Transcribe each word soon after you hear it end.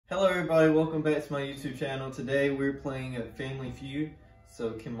Hello everybody, welcome back to my YouTube channel. Today we're playing a Family Feud.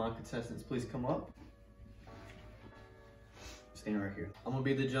 So can my contestants please come up? Stand right here. I'm gonna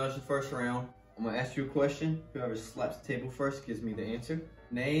be the judge the first round. I'm gonna ask you a question. Whoever slaps the table first gives me the answer.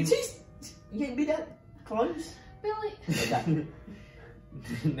 Name. Jeez, you can't be that close. Billy. Okay.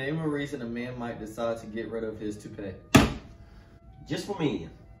 Name a reason a man might decide to get rid of his toupee. Just for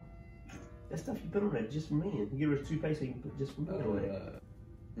men. That stuff you put on there, just for men. You get rid of toothpaste, so you can put just for men on it.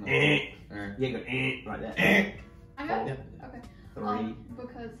 No. Yeah, you go like that. I got Yeah. it. Okay. 3,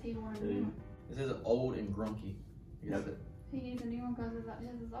 Because he wanted a 2. new one. This is old and grunky. I guess, Nope. He needs a new one because his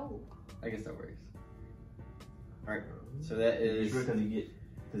is old. I guess that works. Alright, so that is. It's because you get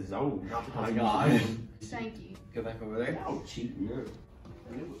because it's old, not because Oh my you God. use it. Thank you. Go back over there. Y'all cheating now.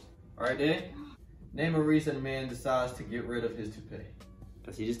 Alright, Danny. Name a reason a man decides to get rid of his toupee.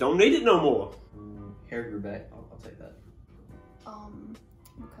 Because he just don't need it no more. Hair grew back. I'll take that.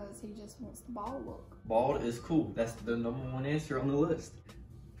 Because he just wants the ball look. Bald is cool. That's the #1 answer on the list.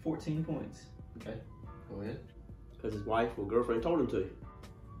 14 points. Okay, go ahead. Because his wife or girlfriend told him to.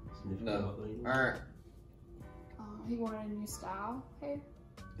 No. Alright. He wanted a new style hair.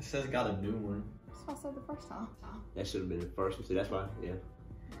 It says got a new one. That's what I said the first time. That should have been the first one. See, that's why, yeah.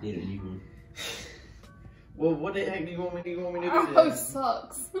 Need a new one. Well, what the heck do you want me to do? Oh, Then?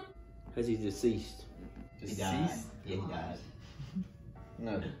 sucks. Because he's deceased. Just He died. cease? Yeah, he died.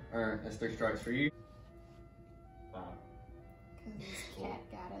 No. Alright, that's 3 strikes for you. Because his cat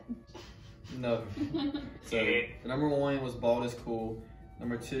got it. No. So, the #1 was bald is cool.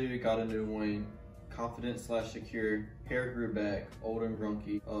 #2, got a new one. Confident/secure. Hair grew back. Old and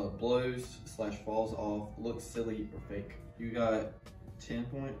grunky. Blows/falls off. Looks silly or fake. You got 10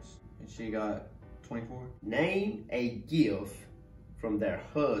 points, and she got 24. Name a gift from their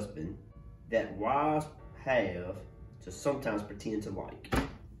husband that wives have to sometimes pretend to like.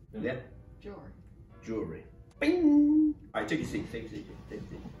 Yeah. Jewelry. Jewelry. Bing! Alright, take a seat, take a seat, take a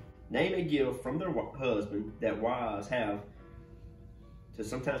seat. Name a gift from their husband that wives have to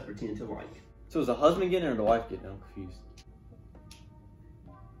sometimes pretend to like. So is the husband getting it or the wife getting it? I'm confused.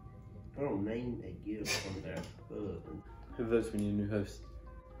 Oh, name a gift from their husband. Who votes when you new host?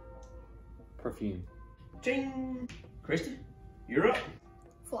 Perfume. Ching! Christy, you're up.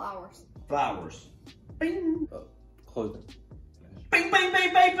 Flowers. Flowers. Bing! Clothing. Bing, bing,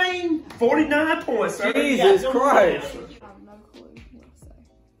 bing, bing, bing! 49 points, sir. Jesus You got Christ. I have no clue what to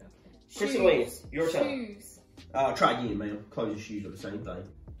say. Christy Lance, your turn. Shoes. Try again, ma'am. Close your shoes are the same thing.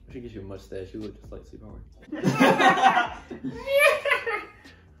 If she gets you a mustache, you look just like Steve Harvey.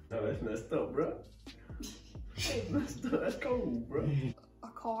 No, that's messed up, bro. That's messed up. That's cold, bro. A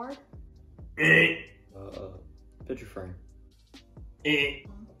card. Picture frame.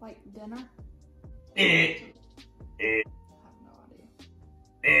 Like dinner. I I have no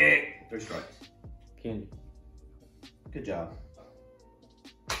idea. 3 strikes. Candy. Good job.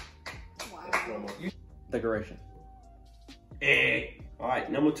 Wow. Decoration.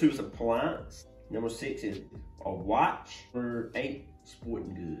 Alright, #2 is appliance. #6 is a watch. #8,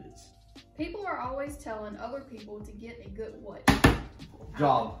 sporting goods. People are always telling other people to get a good what?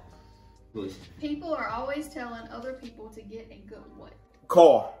 Job. Please. People are always telling other people to get a good what?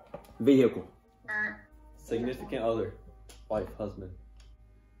 Car. Vehicle. Significant other. Wife, husband.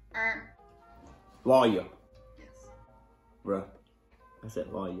 Lawyer. Yes. Bruh. I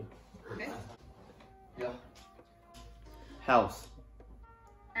said lawyer. Okay. Yeah. House.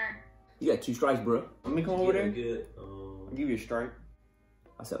 You got 2 strikes, bruh. Let me come over there. Good. I'll give you a strike.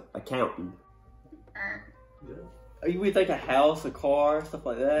 I said accountant. You would think a house, a car, stuff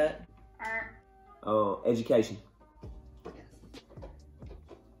like that. Education. Yes.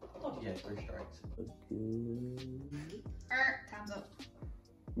 Yeah, 3 strikes. Time's up.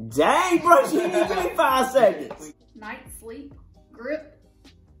 Dang, bro, she didn't give me 5 seconds. Night sleep, grip,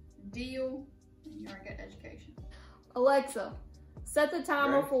 deal, and you already got education. Alexa, set the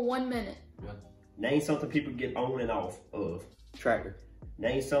timer Right. for 1 minute. Name something people get on and off of. Tractor.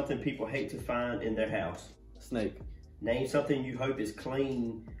 Name something people hate to find in their house. Snake. Name something you hope is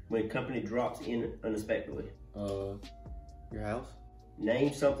clean when company drops in unexpectedly. Your house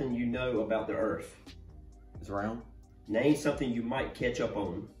Name something you know about the earth. is round. Name something you might catch up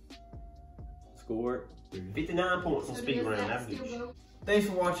on. Schoolwork. 59 points on So speed does round. that That's still huge. go? Thanks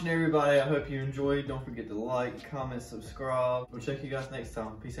for watching, everybody. I hope you enjoyed. Don't forget to like, comment, subscribe. We'll check you guys next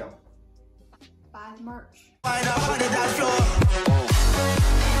time. Peace out. Buy the merch.